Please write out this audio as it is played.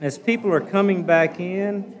As people are coming back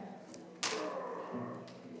in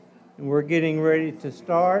and we're getting ready to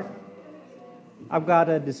start, I've got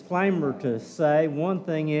a disclaimer to say. One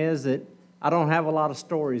thing is that I don't have a lot of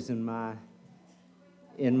stories in my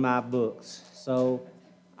books. So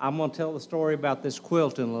I'm going to tell the story about this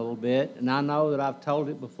quilting a little bit, and I know that I've told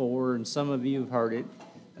it before, and some of you have heard it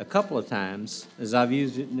a couple of times as I've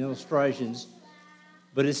used it in illustrations,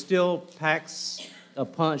 but it still packs a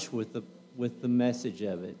punch with the message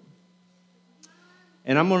of it.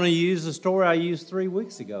 And I'm going to use the story I used 3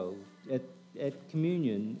 weeks ago at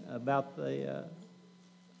communion about the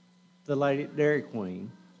Lady Dairy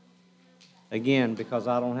Queen. Again, because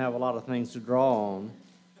I don't have a lot of things to draw on.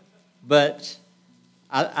 But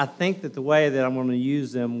I think that the way that I'm going to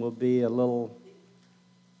use them will be a little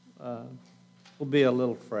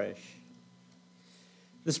fresh.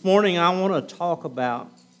 This morning I want to talk about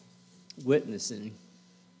witnessing.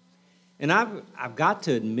 And I've got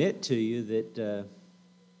to admit to you that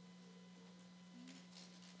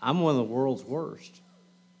I'm one of the world's worst.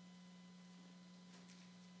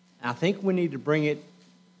 I think we need to bring it,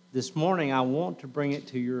 this morning I want to bring it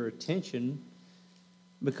to your attention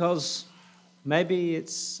because maybe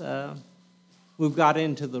we've got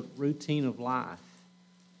into the routine of life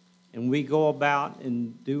and we go about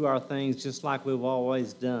and do our things just like we've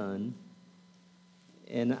always done.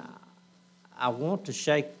 And I want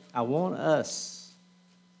us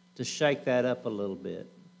to shake that up a little bit.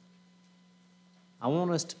 I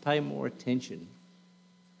want us to pay more attention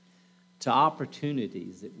to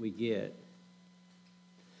opportunities that we get.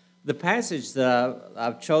 The passage that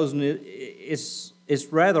I've chosen it's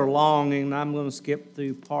rather long, and I'm going to skip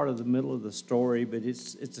through part of the middle of the story, but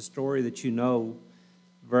it's a story that you know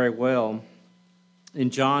very well.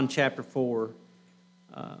 In John chapter 4,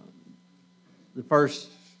 the first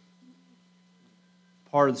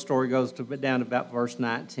part of the story goes down to about verse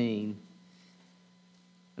 19.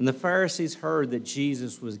 And the Pharisees heard that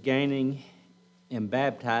Jesus was gaining and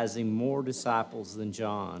baptizing more disciples than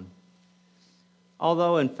John,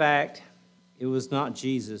 although in fact it was not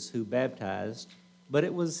Jesus who baptized, but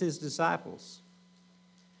it was his disciples.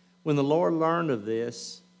 When the Lord learned of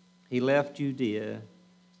this, he left Judea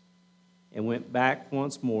and went back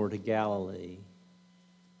once more to Galilee.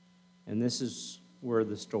 And this is where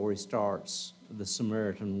the story starts, of the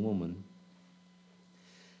Samaritan woman.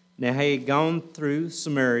 Now he had gone through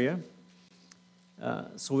Samaria,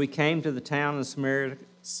 so we came to the town of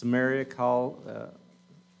Samaria called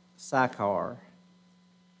Sychar.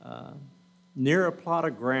 Near a plot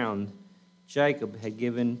of ground Jacob had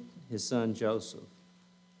given his son Joseph.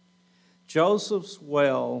 Joseph's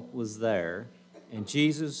well was there, and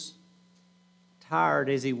Jesus, tired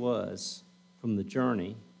as he was from the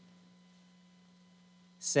journey,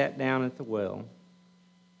 sat down at the well.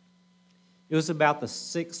 It was about the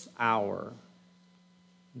 6th hour.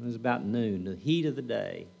 It was about noon, the heat of the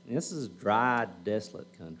day. And this is dry,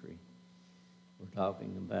 desolate country we're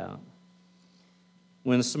talking about.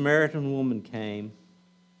 When a Samaritan woman came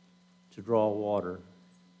to draw water,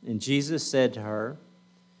 and Jesus said to her,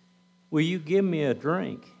 "Will you give me a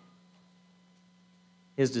drink?"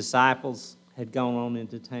 His disciples had gone on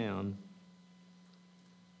into town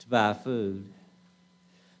to buy food.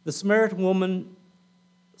 The Samaritan woman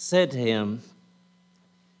said to him,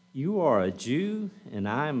 "You are a Jew, and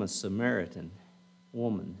I am a Samaritan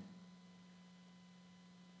woman.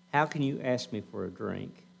 How can you ask me for a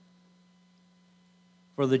drink?"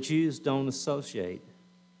 For the Jews don't associate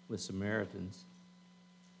with Samaritans.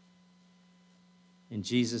 And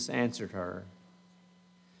Jesus answered her,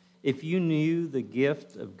 "If you knew the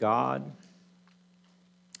gift of God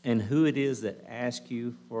and who it is that asks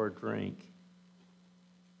you for a drink,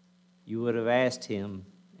 you would have asked him,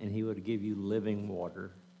 and he would give you living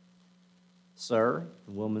water." "Sir,"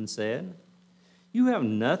 the woman said, "you have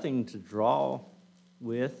nothing to draw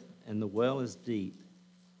with, and the well is deep.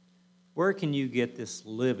 Where can you get this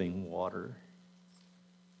living water?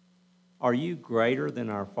 Are you greater than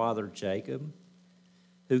our father Jacob,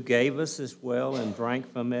 who gave us this well and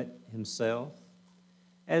drank from it himself,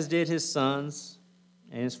 as did his sons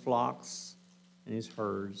and his flocks and his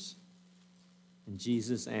herds?" And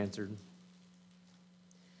Jesus answered,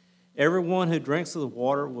 "Everyone who drinks of the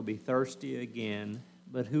water will be thirsty again,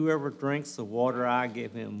 but whoever drinks the water I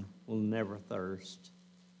give him will never thirst.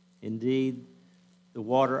 Indeed, the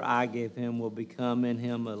water I give him will become in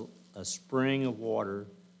him a spring of water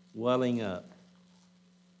welling up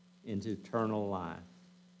into eternal life."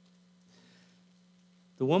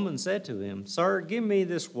 The woman said to him, "Sir, give me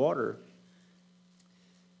this water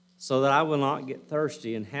so that I will not get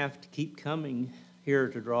thirsty and have to keep coming here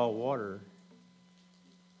to draw water."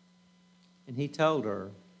 And he told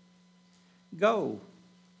her, Go,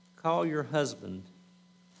 call your husband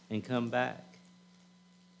and come back.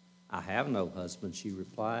 I have no husband, she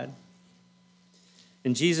replied.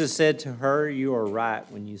 And Jesus said to her, you are right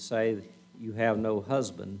when you say you have no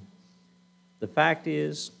husband. The fact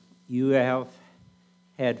is, you have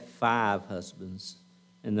had 5 husbands,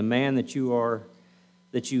 and the man that you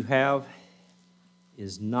have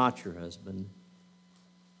is not your husband.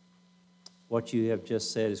 What you have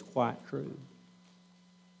just said is quite true.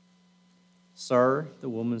 Sir, the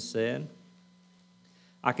woman said,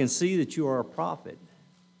 I can see that you are a prophet.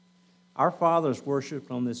 Our fathers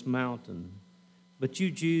worshipped on this mountain, but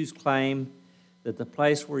you Jews claim that the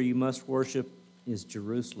place where you must worship is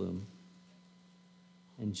Jerusalem.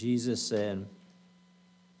 And Jesus said,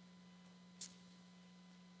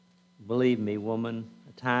 believe me, woman,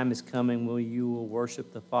 a time is coming when you will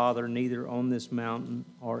worship the Father neither on this mountain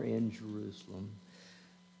or in Jerusalem.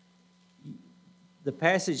 The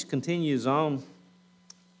passage continues on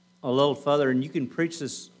a little further, and you can preach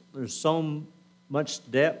this. There's so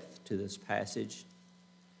much depth to this passage.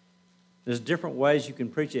 There's different ways you can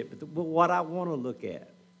preach it, but what I want to look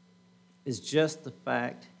at is just the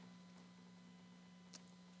fact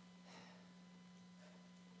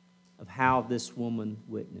of how this woman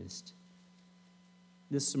witnessed.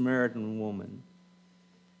 This Samaritan woman.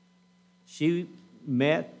 She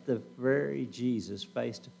met the very Jesus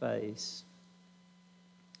face to face.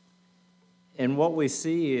 And what we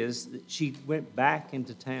see is that she went back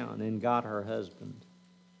into town and got her husband.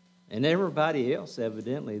 And everybody else,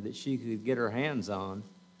 evidently, that she could get her hands on,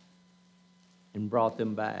 and brought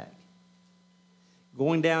them back.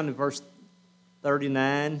 Going down to verse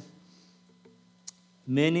 39,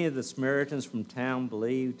 many of the Samaritans from town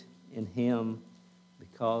believed in him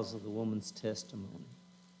because of the woman's testimony.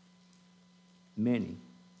 Many.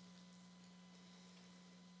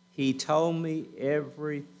 He told me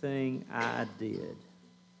everything I did.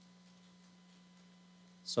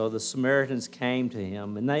 So the Samaritans came to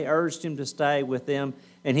him, and they urged him to stay with them,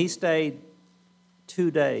 and he stayed 2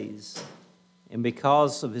 days. And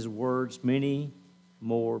because of his words, many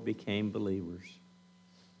more became believers.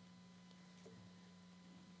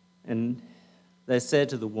 And they said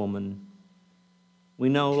to the woman, we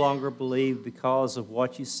no longer believe because of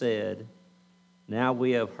what you said. Now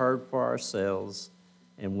we have heard for ourselves,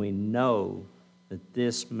 and we know that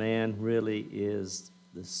this man really is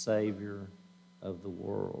the Savior of the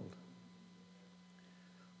world.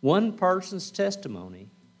 One person's testimony,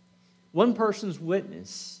 one person's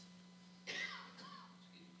witness,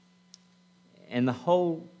 and the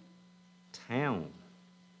whole town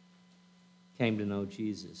came to know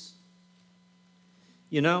Jesus.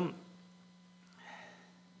 You know,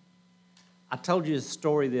 I told you a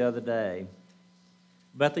story the other day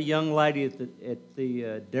about the young lady at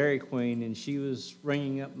the Dairy Queen, and she was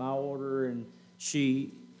ringing up my order, and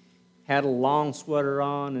she had a long sweater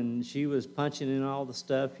on, and she was punching in all the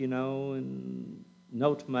stuff, you know, and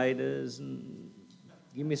no tomatoes, and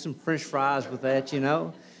give me some French fries with that, you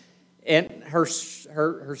know. And her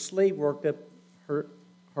sleeve worked up her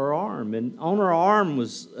arm, and on her arm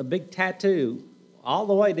was a big tattoo all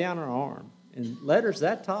the way down her arm, and letters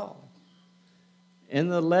that tall.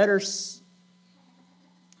 And the letters,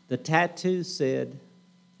 the tattoo said,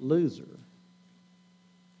 loser.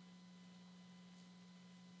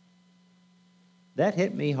 That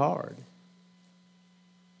hit me hard.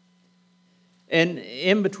 And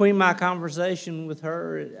in between my conversation with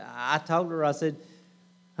her, I told her, I said,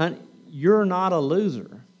 honey, you're not a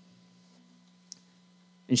loser.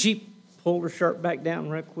 And she pulled her shirt back down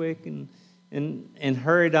real quick and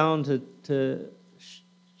hurried on to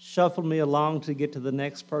shuffle me along to get to the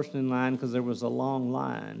next person in line because there was a long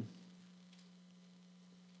line.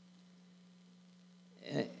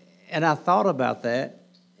 And I thought about that,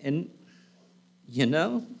 and you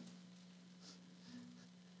know,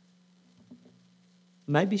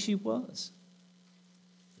 maybe she was.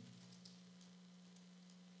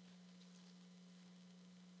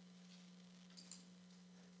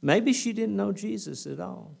 Maybe she didn't know Jesus at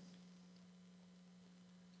all.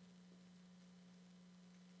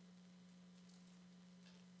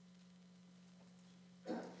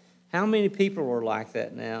 How many people are like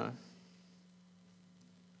that now?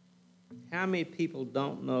 How many people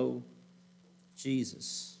don't know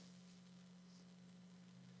Jesus?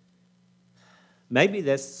 Maybe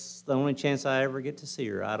that's the only chance I ever get to see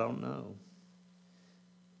her. I don't know.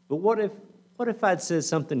 But what if I'd said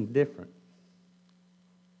something different?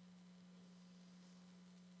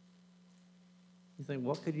 You think,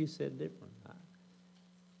 what could you say different?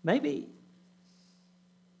 Maybe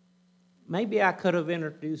I could have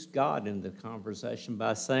introduced God into the conversation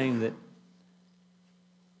by saying that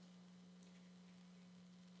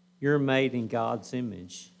You're made in God's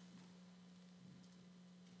image.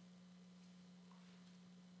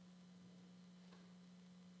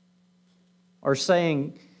 Or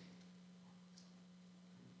saying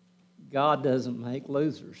God doesn't make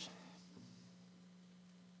losers.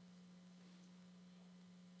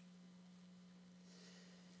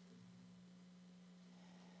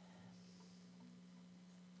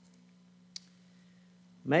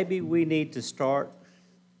 Maybe we need to start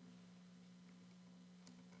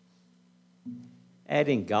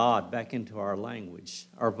adding God back into our language,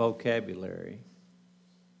 our vocabulary.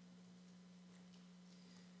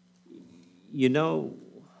 You know,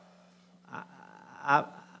 I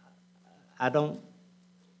don't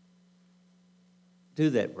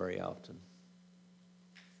do that very often.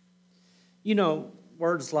 You know,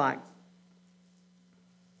 words like,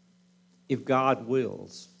 if God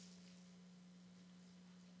wills.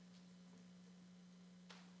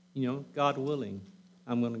 You know, God willing,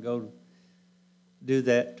 I'm going to go do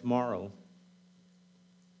that tomorrow.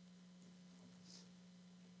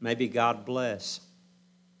 Maybe God bless.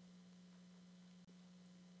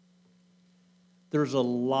 There's a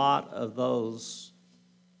lot of those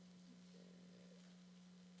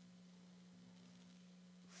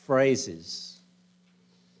phrases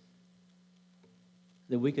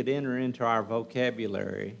that we could enter into our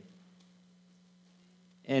vocabulary.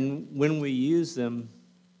 And when we use them,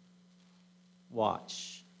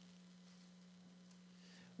 watch.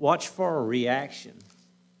 Watch for a reaction.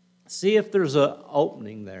 See if there's an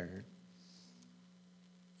opening there.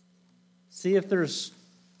 See if there's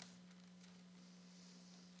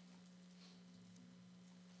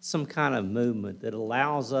some kind of movement that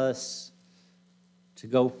allows us to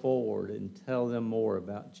go forward and tell them more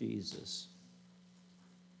about Jesus.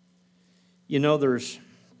 You know,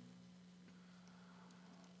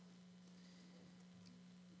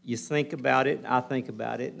 you think about it, I think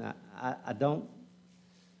about it, and I don't,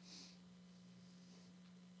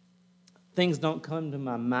 things don't come to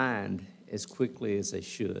my mind as quickly as they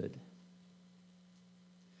should.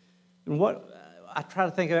 And what I try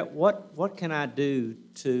to think about, what can I do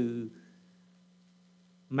to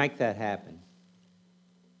make that happen?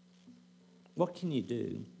 What can you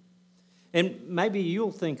do? And maybe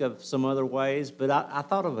you'll think of some other ways, but I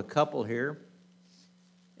thought of a couple here.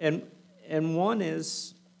 And one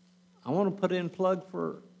is, I want to put in plug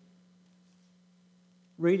for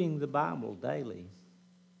reading the Bible daily.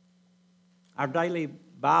 Our daily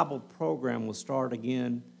Bible program will start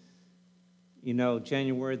again,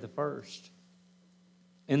 January the 1st.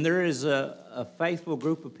 And there is a faithful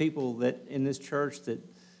group of people that in this church that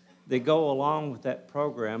they go along with that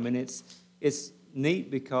program, and it's neat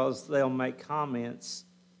because they'll make comments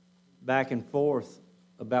back and forth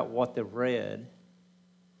about what they've read.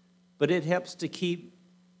 But it helps to keep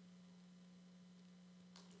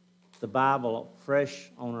the Bible fresh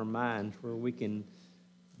on our minds where we can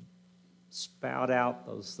spout out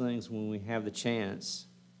those things when we have the chance.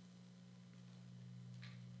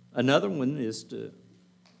 Another one is to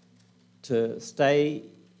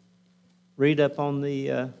read up on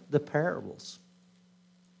the parables.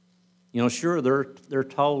 Sure, they're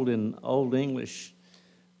told in Old English,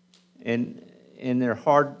 and they're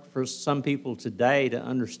hard for some people today to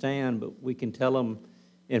understand, but we can tell them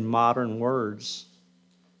in modern words.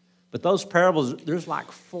 But those parables, there's like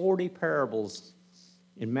 40 parables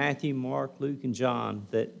in Matthew, Mark, Luke, and John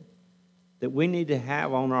that we need to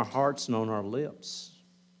have on our hearts and on our lips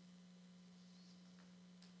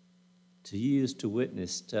to use to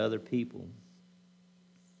witness to other people.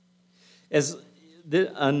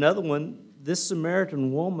 Another one, this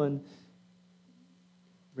Samaritan woman,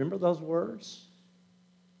 remember those words?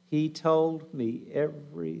 He told me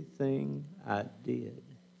everything I did.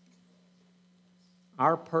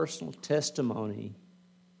 Our personal testimony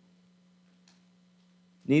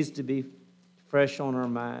needs to be fresh on our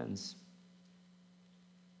minds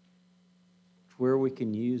to where we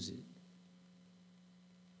can use it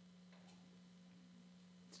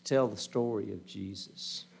to tell the story of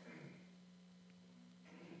Jesus.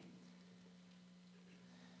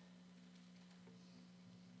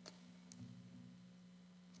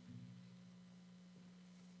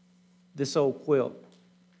 This old quilt,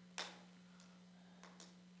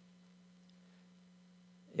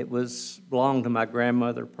 it belonged to my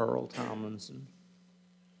grandmother, Pearl Tomlinson.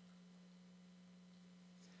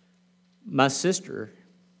 My sister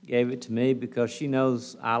gave it to me because she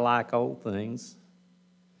knows I like old things,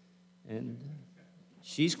 and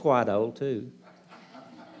she's quite old too.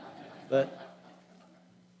 But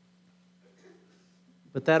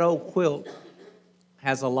that old quilt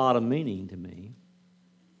has a lot of meaning to me.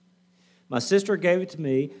 My sister gave it to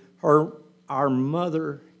me. Our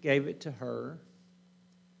mother gave it to her,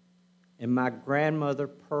 and my grandmother,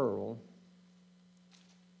 Pearl,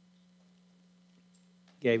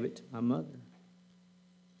 gave it to my mother.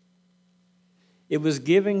 It was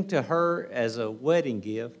given to her as a wedding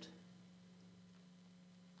gift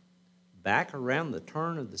back around the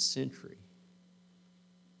turn of the century.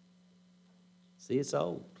 See, it's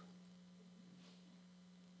old.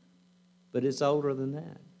 But it's older than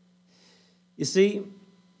that. You see,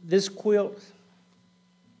 this quilt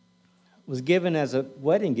was given as a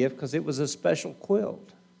wedding gift because it was a special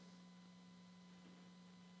quilt.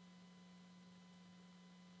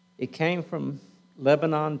 It came from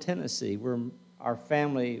Lebanon, Tennessee, where our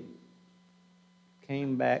family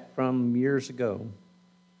came back from years ago,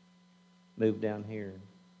 moved down here.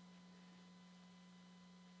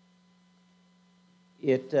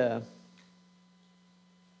 It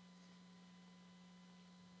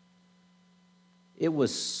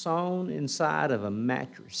was sewn inside of a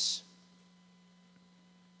mattress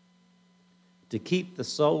to keep the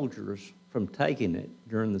soldiers from taking it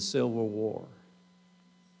during the Civil War.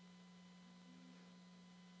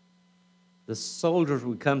 The soldiers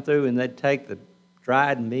would come through and they'd take the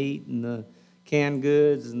dried meat and the canned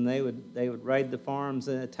goods, and they would raid the farms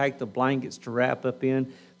and they'd take the blankets to wrap up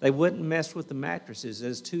in. They wouldn't mess with the mattresses. It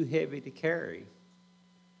was too heavy to carry.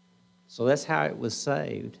 So that's how it was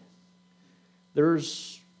saved.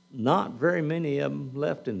 There's not very many of them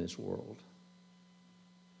left in this world.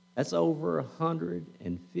 That's over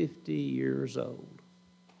 150 years old.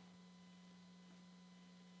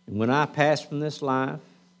 And when I pass from this life,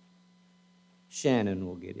 Shannon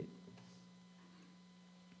will get it.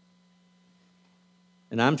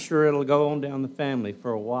 And I'm sure it'll go on down the family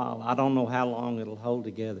for a while. I don't know how long it'll hold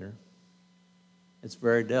together. It's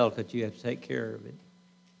very delicate. You have to take care of it.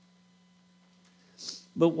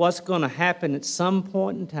 But what's going to happen at some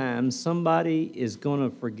point in time, somebody is going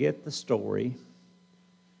to forget the story.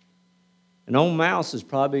 An old mouse is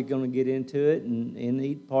probably going to get into it and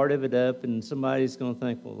eat part of it up, and somebody's going to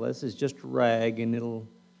think, well, this is just a rag, and it'll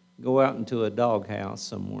go out into a doghouse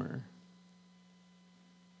somewhere.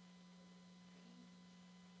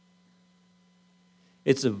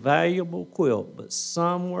 It's a valuable quilt, but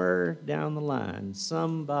somewhere down the line,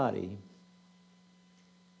 somebody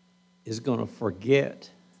is going to forget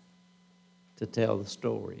to tell the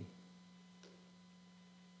story.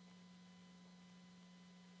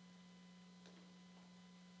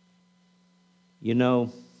 You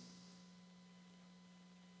know,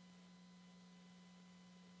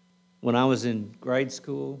 when I was in grade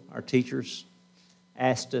school, our teachers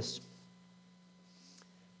asked us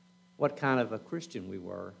what kind of a Christian we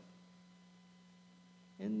were.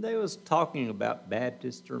 And they was talking about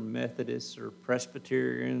Baptist or Methodist or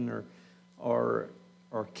Presbyterian or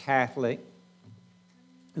Catholic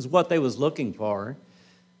is what they was looking for.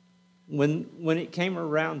 When it came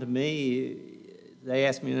around to me, they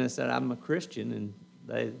asked me and I said, I'm a Christian. And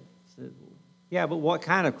they said, yeah, but what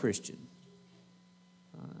kind of Christian?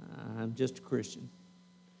 I'm just a Christian.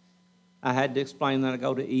 I had to explain that I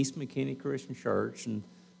go to East McKinney Christian Church and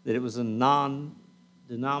that it was a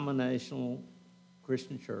non-denominational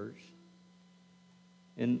Christian church.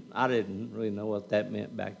 And I didn't really know what that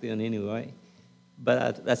meant back then anyway.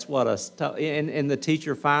 But that's what I was taught. And the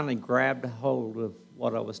teacher finally grabbed a hold of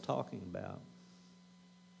what I was talking about.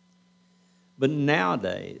 But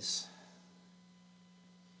nowadays,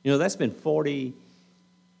 you know, that's been 40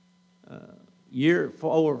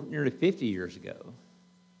 over nearly 50 years ago.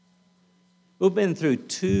 We've been through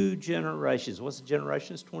 2 generations. What's a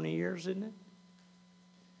generation? It's 20 years, isn't it?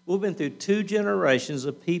 We've been through 2 generations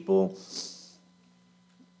of people,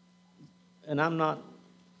 and I'm not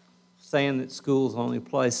saying that school's the only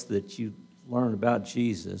place that you learn about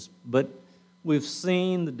Jesus, but we've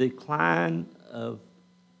seen the decline of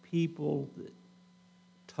people that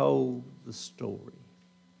told the story.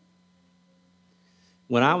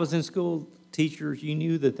 When I was in school, teachers, you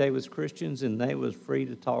knew that they was Christians and they was free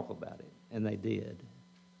to talk about it, and they did.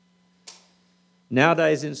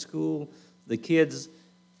 Nowadays in school, the kids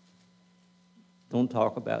don't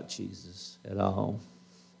talk about Jesus at all.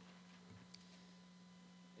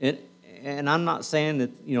 And I'm not saying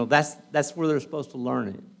that, you know, that's where they're supposed to learn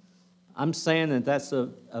it. I'm saying that that's a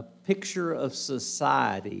picture of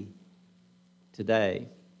society today.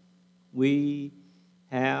 We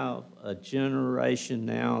have a generation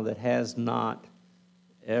now that has not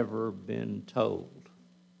ever been told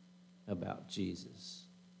about Jesus.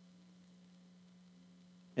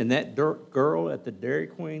 And that girl at the Dairy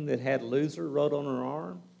Queen that had loser wrote on her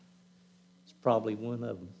arm is probably one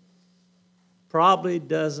of them. Probably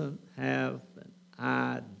doesn't have an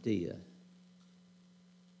idea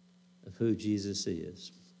of who Jesus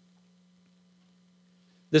is.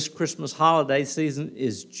 This Christmas holiday season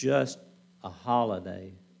is just a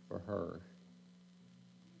holiday for her.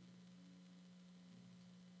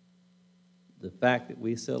 The fact that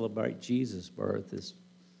we celebrate Jesus' birth is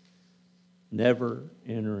never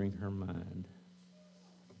entering her mind.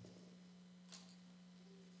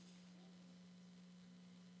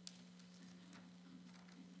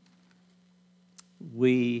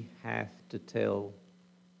 We have to tell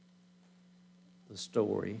the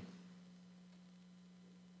story.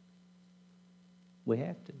 We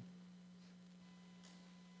have to.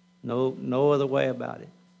 No other way about it.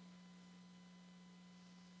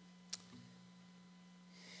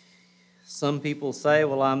 Some people say,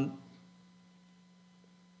 well, I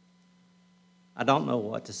don't know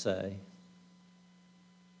what to say.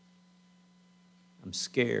 I'm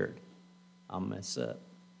scared I'll mess up.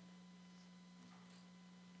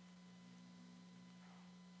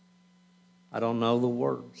 I don't know the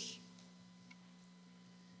words.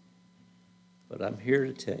 But I'm here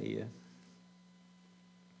to tell you,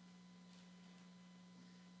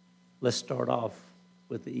 let's start off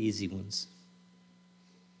with the easy ones.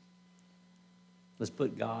 Let's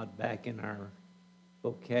put God back in our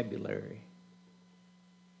vocabulary.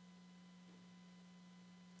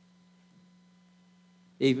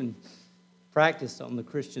 Even practice on the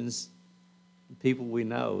Christians, the people we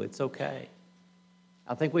know. It's okay.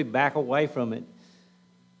 I think we back away from it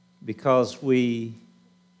because we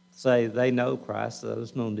say they know Christ, so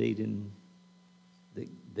there's no need in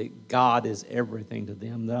that God is everything to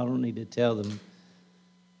them. That I don't need to tell them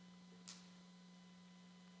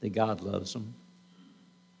that God loves them.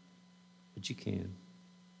 But you can.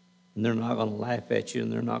 And they're not going to laugh at you,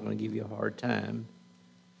 and they're not going to give you a hard time.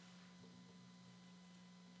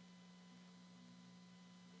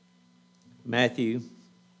 Matthew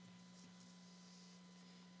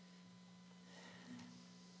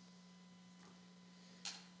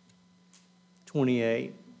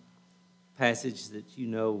 28, passage that you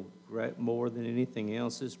know more than anything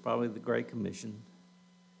else is probably the Great Commission.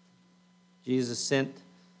 Jesus sent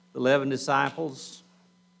the 11 disciples.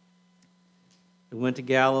 They went to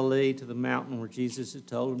Galilee, to the mountain where Jesus had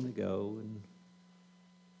told them to go. And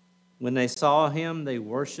when they saw him, they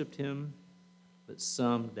worshiped him, but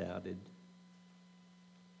some doubted.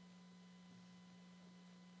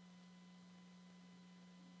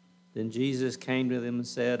 Then Jesus came to them and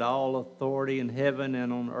said, all authority in heaven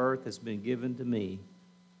and on earth has been given to me.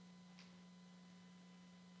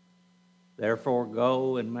 Therefore,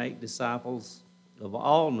 go and make disciples of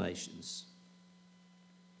all nations,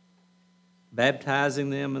 baptizing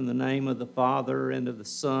them in the name of the Father and of the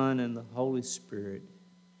Son and the Holy Spirit,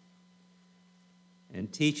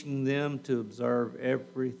 and teaching them to observe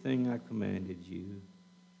everything I commanded you.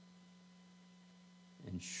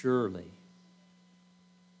 And surely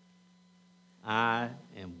I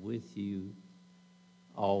am with you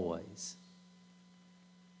always.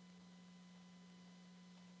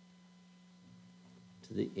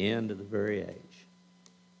 To the end of the very age.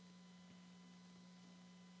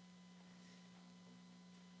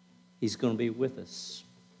 He's going to be with us.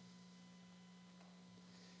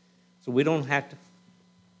 So we don't have to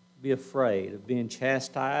be afraid of being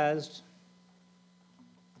chastised.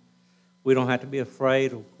 We don't have to be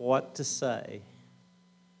afraid of what to say.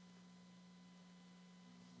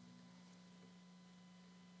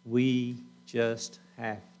 We just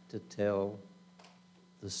have to tell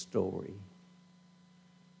the story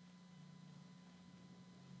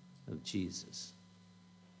of Jesus.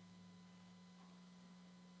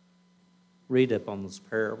 Read up on those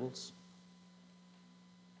parables.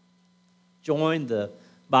 Join the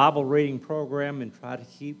Bible reading program and try to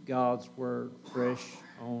keep God's Word fresh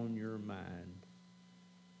on your mind.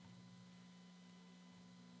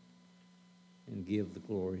 And give the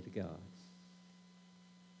glory to God.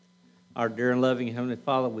 Our dear and loving Heavenly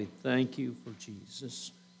Father, we thank you for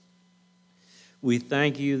Jesus. We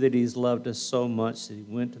thank you that he's loved us so much that he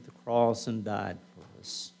went to the cross and died for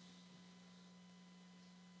us.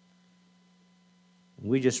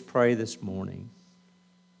 We just pray this morning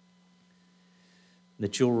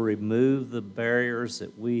that you'll remove the barriers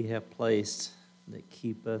that we have placed that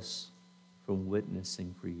keep us from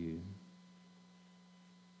witnessing for you.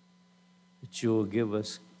 That you'll give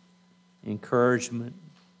us encouragement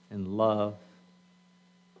and love,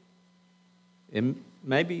 and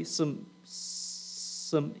maybe some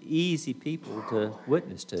easy people to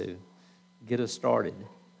witness to, get us started,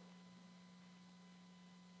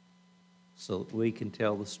 so that we can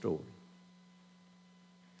tell the story.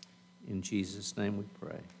 In Jesus' name we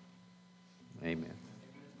pray. Amen.